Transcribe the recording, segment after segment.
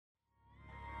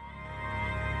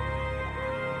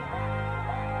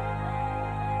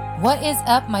What is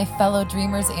up, my fellow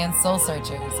dreamers and soul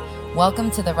searchers?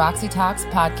 Welcome to the Roxy Talks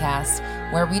podcast,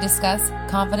 where we discuss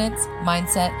confidence,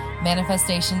 mindset,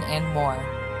 manifestation, and more.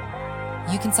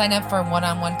 You can sign up for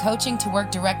one-on-one coaching to work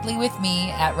directly with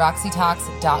me at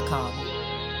roxytalks.com.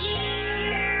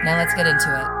 Now let's get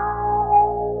into it.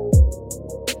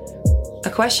 A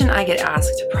question I get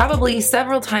asked probably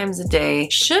several times a day: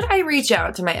 should I reach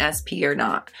out to my SP or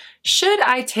not? Should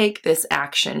I take this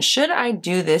action? Should I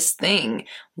do this thing?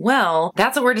 Well,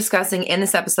 that's what we're discussing in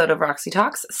this episode of Roxy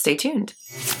Talks. Stay tuned.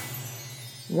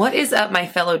 What is up, my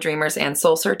fellow dreamers and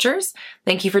soul searchers?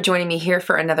 Thank you for joining me here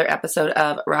for another episode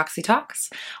of Roxy Talks,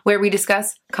 where we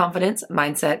discuss confidence,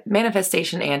 mindset,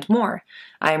 manifestation, and more.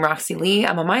 I am Roxy Lee.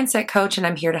 I'm a mindset coach, and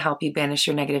I'm here to help you banish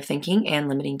your negative thinking and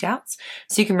limiting doubts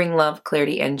so you can bring love,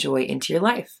 clarity, and joy into your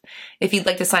life. If you'd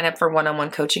like to sign up for one-on-one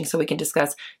coaching so we can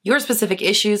discuss your specific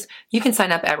issues, you can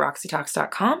sign up at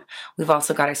roxytalks.com. We've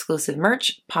also got exclusive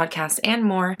merch, podcasts, and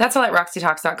more. That's all at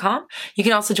roxytalks.com. You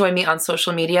can also join me on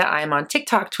social media. I am on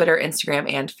TikTok, Twitter,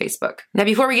 Instagram, and Facebook. Now,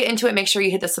 before we get into it, make sure you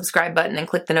hit the subscribe button and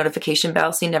click the notification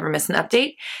bell so you never miss an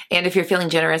update. And if you're feeling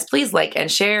generous, please like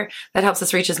and share. That helps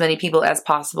us reach as many people as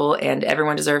possible, and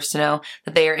everyone deserves to know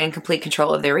that they are in complete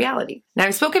control of their reality. Now,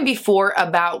 I've spoken before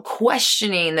about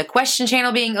questioning, the question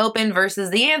channel being open versus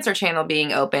the answer channel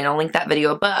being open. I'll link that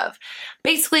video above.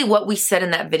 Basically, what we said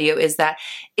in that video is that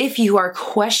if you are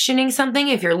questioning something,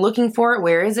 if you're looking for it,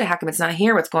 where is it? How come it's not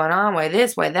here? What's going on? Why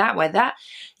this? Why that? Why that?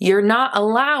 You're not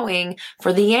allowing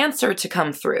for the answer to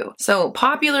come through. So,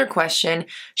 popular question: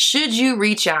 should you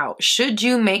reach out? Should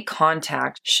you make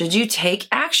contact? Should you take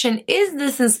action? Is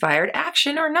this inspired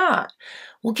action or not?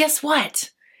 Well, guess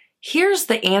what? Here's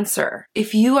the answer.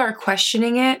 If you are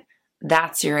questioning it,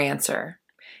 that's your answer.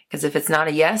 Because if it's not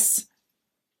a yes,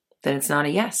 then it's not a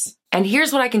yes. And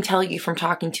here's what I can tell you from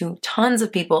talking to tons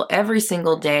of people every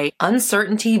single day: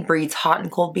 uncertainty breeds hot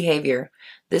and cold behavior.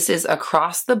 This is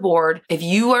across the board. If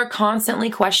you are constantly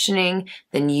questioning,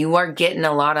 then you are getting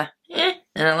a lot of and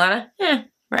a lot of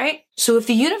right? So if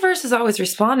the universe is always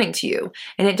responding to you,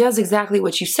 and it does exactly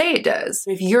what you say it does,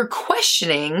 if you're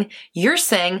questioning, you're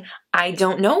saying, I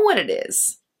don't know what it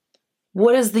is.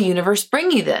 What does the universe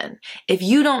bring you then? If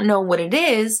you don't know what it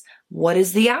is, what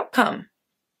is the outcome?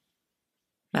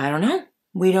 I don't know.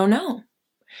 We don't know.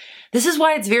 This is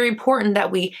why it's very important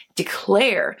that we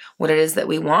declare what it is that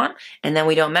we want, and then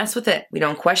we don't mess with it. We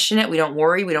don't question it. We don't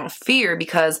worry. We don't fear,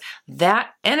 because that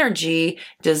energy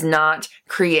does not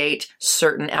create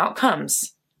certain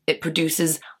outcomes. It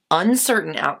produces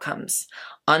uncertain outcomes.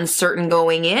 Uncertain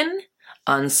going in,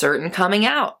 uncertain coming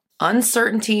out.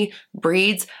 Uncertainty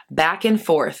breeds back and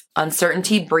forth.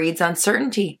 Uncertainty breeds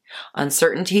uncertainty.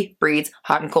 Uncertainty breeds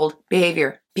hot and cold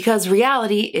behavior, because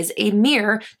reality is a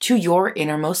mirror to your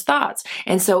innermost thoughts.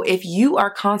 And so if you are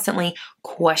constantly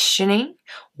questioning,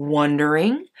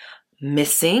 wondering,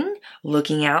 missing,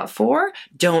 looking out for,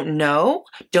 don't know,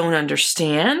 don't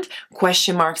understand,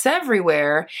 question marks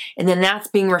everywhere, and then that's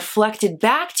being reflected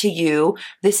back to you,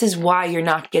 this is why you're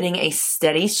not getting a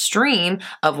steady stream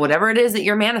of whatever it is that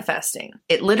you're manifesting.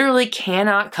 It literally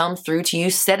cannot come through to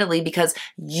you steadily because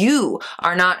you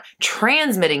are not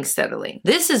transmitting steadily.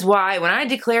 This is why when I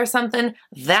declare something,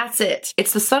 that's it.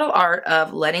 It's the subtle art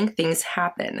of letting things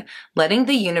happen, letting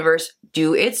the universe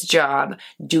do its job,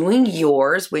 doing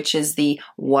yours, which is the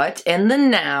what and the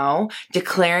now,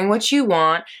 declaring what you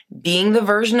want, being the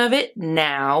version of it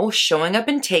now, showing up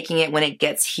and taking it when it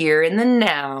gets here in the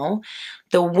now.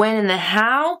 The when and the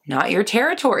how, not your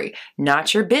territory,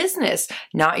 not your business,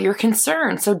 not your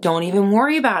concern. So don't even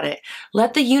worry about it.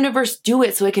 Let the universe do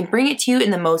it so it can bring it to you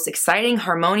in the most exciting,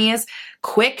 harmonious,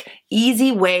 quick,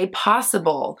 easy way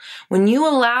possible. When you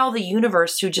allow the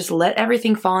universe to just let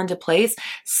everything fall into place,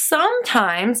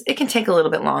 sometimes it can take a little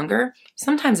bit longer.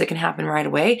 Sometimes it can happen right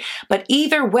away. But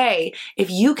either way, if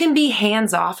you can be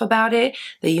hands off about it,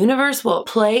 the universe will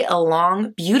play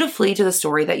along beautifully to the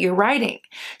story that you're writing.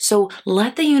 So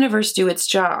let the universe do its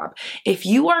job. If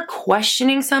you are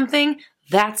questioning something,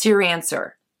 that's your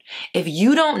answer. If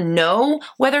you don't know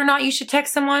whether or not you should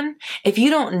text someone, if you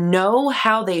don't know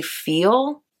how they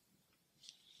feel,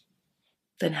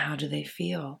 then how do they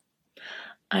feel?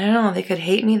 I don't know. They could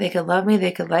hate me. They could love me.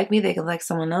 They could like me. They could like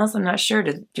someone else. I'm not sure.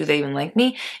 Do they even like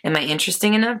me? Am I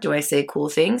interesting enough? Do I say cool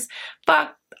things?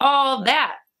 Fuck all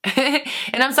that.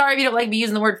 And I'm sorry if you don't like me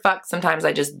using the word fuck. Sometimes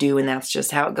I just do, and that's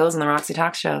just how it goes on the Roxy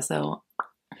Talk Show. So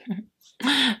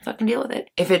fucking deal with it.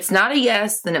 If it's not a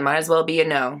yes, then it might as well be a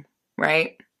no,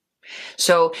 right?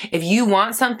 So if you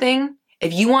want something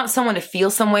If you want someone to feel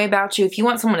some way about you, if you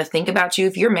want someone to think about you,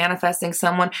 if you're manifesting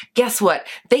someone, guess what?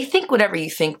 They think whatever you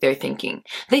think they're thinking.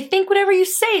 They think whatever you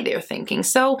say they're thinking.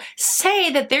 So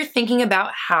say that they're thinking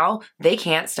about how they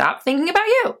can't stop thinking about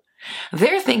you.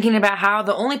 They're thinking about how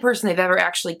the only person they've ever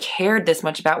actually cared this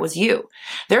much about was you.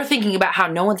 They're thinking about how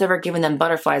no one's ever given them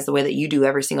butterflies the way that you do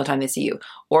every single time they see you,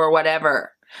 or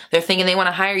whatever. They're thinking they want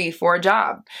to hire you for a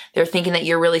job. They're thinking that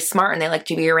you're really smart and they like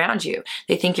to be around you.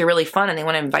 They think you're really fun and they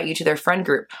want to invite you to their friend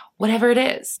group. Whatever it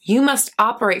is, you must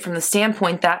operate from the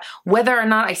standpoint that whether or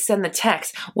not I send the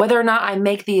text, whether or not I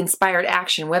make the inspired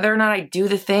action, whether or not I do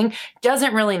the thing,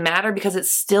 doesn't really matter because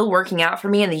it's still working out for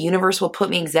me and the universe will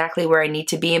put me exactly where I need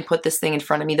to be and put this thing in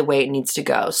front of me the way it needs to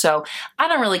go. So I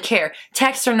don't really care.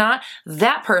 Text or not,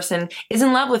 that person is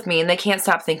in love with me and they can't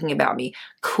stop thinking about me.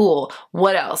 Cool.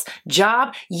 What else?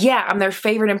 Job? Yeah, I'm their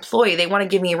favorite employee. They want to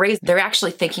give me a raise. They're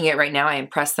actually thinking it right now. I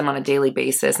impress them on a daily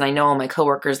basis and I know all my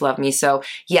coworkers love me. So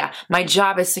yeah, my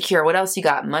job is secure. What else you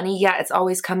got? Money? Yeah, it's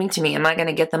always coming to me. Am I going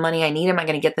to get the money I need? Am I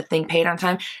going to get the thing paid on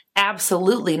time?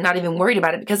 Absolutely. Not even worried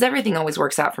about it because everything always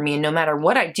works out for me. And no matter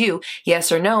what I do,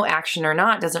 yes or no, action or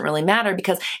not, doesn't really matter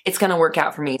because it's going to work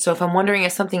out for me. So if I'm wondering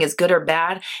if something is good or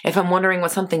bad, if I'm wondering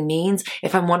what something means,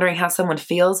 if I'm wondering how someone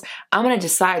feels, I'm going to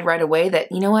decide right away that,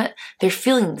 you know what, they're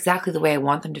feeling exactly the way I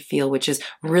want them to feel, which is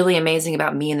really amazing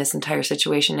about me in this entire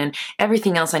situation. And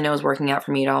everything else I know is working out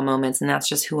for me at all moments. And that's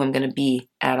just who I'm going to be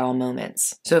at all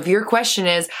moments. So if your question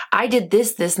is, I did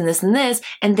this, this, and this, and this,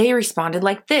 and they responded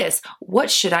like this,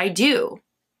 what should I do?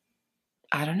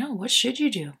 I don't know. What should you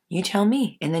do? You tell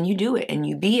me, and then you do it, and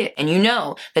you be it. And you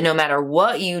know that no matter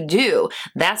what you do,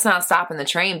 that's not stopping the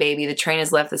train, baby. The train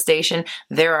has left the station.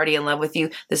 They're already in love with you.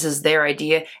 This is their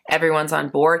idea. Everyone's on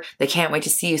board. They can't wait to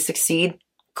see you succeed.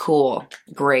 Cool.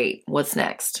 Great. What's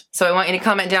next? So I want you to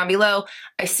comment down below.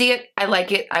 I see it. I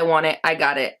like it. I want it. I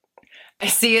got it. I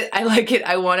see it, I like it,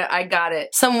 I want it, I got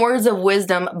it. Some words of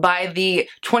wisdom by the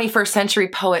 21st century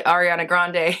poet Ariana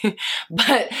Grande,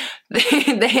 but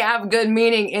they have good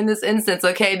meaning in this instance,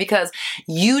 okay? Because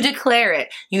you declare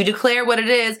it. You declare what it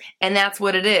is, and that's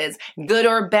what it is. Good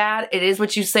or bad, it is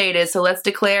what you say it is. So let's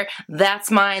declare, that's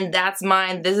mine,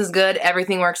 this is good,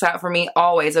 everything works out for me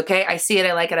always, okay? I see it,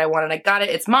 I like it, I want it, I got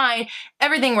it, it's mine,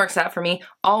 everything works out for me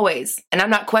always. And I'm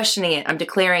not questioning it, I'm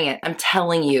declaring it, I'm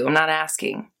telling you, I'm not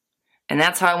asking. And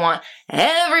that's how I want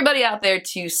everybody out there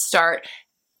to start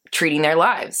treating their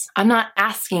lives. I'm not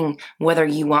asking whether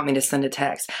you want me to send a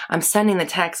text. I'm sending the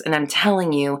text and I'm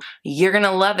telling you, you're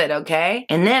gonna love it, okay?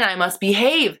 And then I must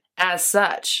behave as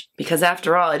such. Because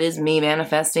after all, it is me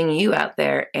manifesting you out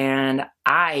there and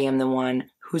I am the one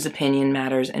whose opinion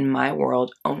matters in my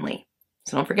world only.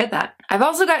 So don't forget that. I've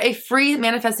also got a free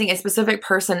Manifesting a Specific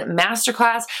Person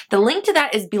masterclass. The link to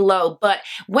that is below, but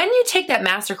when you take that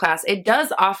masterclass, it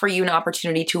does offer you an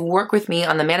opportunity to work with me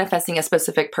on the Manifesting a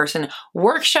Specific Person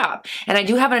workshop. And I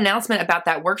do have an announcement about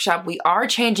that workshop. We are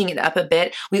changing it up a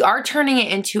bit. We are turning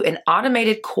it into an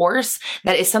automated course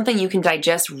that is something you can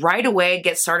digest right away,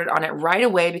 get started on it right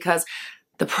away, because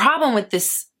the problem with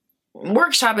this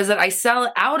workshop is that I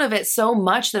sell out of it so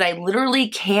much that I literally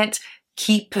can't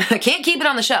keep it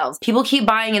on the shelves. People keep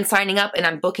buying and signing up and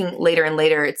I'm booking later and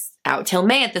later. It's out till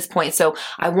May at this point. So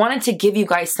I wanted to give you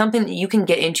guys something that you can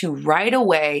get into right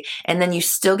away and then you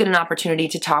still get an opportunity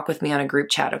to talk with me on a group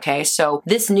chat, okay? So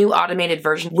this new automated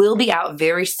version will be out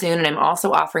very soon and I'm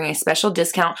also offering a special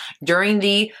discount during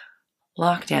the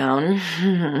lockdown.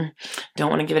 Don't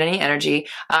want to give it any energy.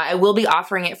 I will be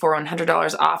offering it for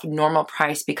 $100 off normal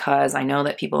price because I know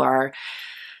that people are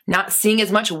not seeing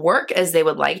as much work as they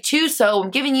would like to. So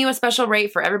I'm giving you a special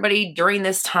rate for everybody during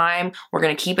this time. We're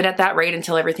going to keep it at that rate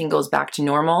until everything goes back to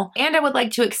normal. And I would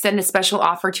like to extend a special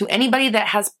offer to anybody that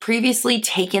has previously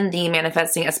taken the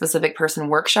Manifesting a Specific Person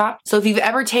workshop. So if you've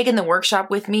ever taken the workshop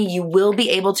with me, you will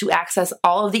be able to access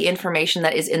all of the information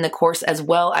that is in the course as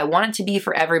well. I want it to be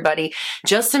for everybody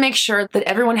just to make sure that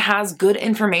everyone has good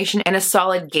information and a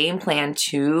solid game plan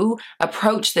to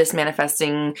approach this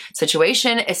manifesting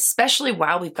situation, especially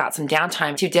while we've got some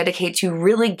downtime to dedicate to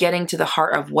really getting to the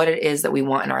heart of what it is that we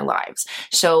want in our lives.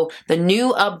 So the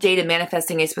new updated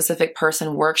Manifesting a Specific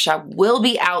Person workshop will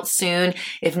be out soon.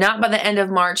 If not by the end of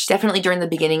March, definitely during the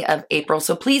beginning of April.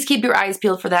 So please keep your eyes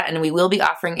peeled for that and we will be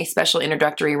offering a special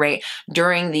introductory rate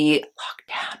during the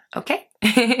lockdown, okay?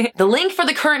 The link for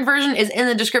the current version is in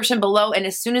the description below, and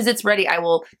as soon as it's ready, I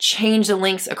will change the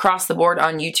links across the board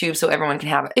on YouTube so everyone can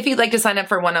have it. If you'd like to sign up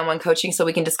for one-on-one coaching so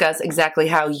we can discuss exactly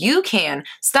how you can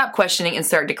stop questioning and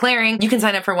start declaring, you can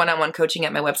sign up for one-on-one coaching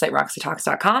at my website,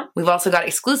 roxytalks.com. We've also got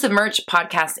exclusive merch,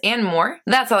 podcasts, and more.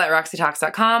 That's all at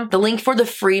roxytalks.com. The link for the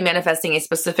free Manifesting a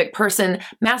Specific Person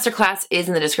masterclass is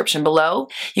in the description below.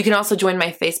 You can also join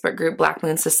my Facebook group, Black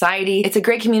Moon Society. It's a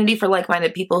great community for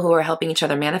like-minded people who are helping each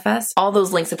other manifest. All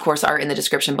those links, of course, are in the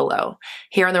description below.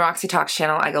 Here on the Roxy Talks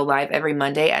channel, I go live every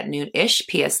Monday at noon-ish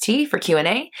PST for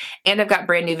Q&A, and I've got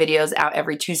brand new videos out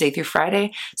every Tuesday through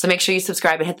Friday, so make sure you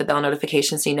subscribe and hit the bell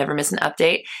notification so you never miss an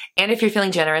update. And if you're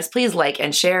feeling generous, please like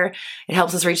and share. It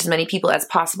helps us reach as many people as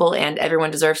possible, and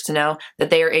everyone deserves to know that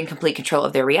they are in complete control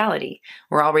of their reality.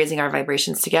 We're all raising our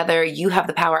vibrations together. You have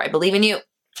the power. I believe in you.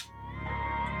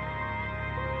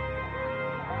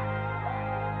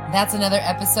 That's another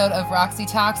episode of Roxy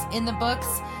Talks in the books.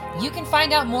 You can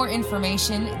find out more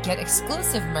information, get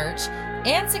exclusive merch,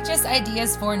 and suggest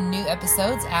ideas for new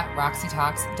episodes at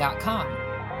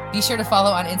roxytalks.com. Be sure to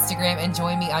follow on Instagram and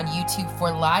join me on YouTube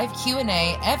for live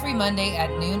Q&A every Monday at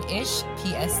noon-ish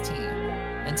PST.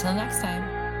 Until next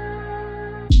time.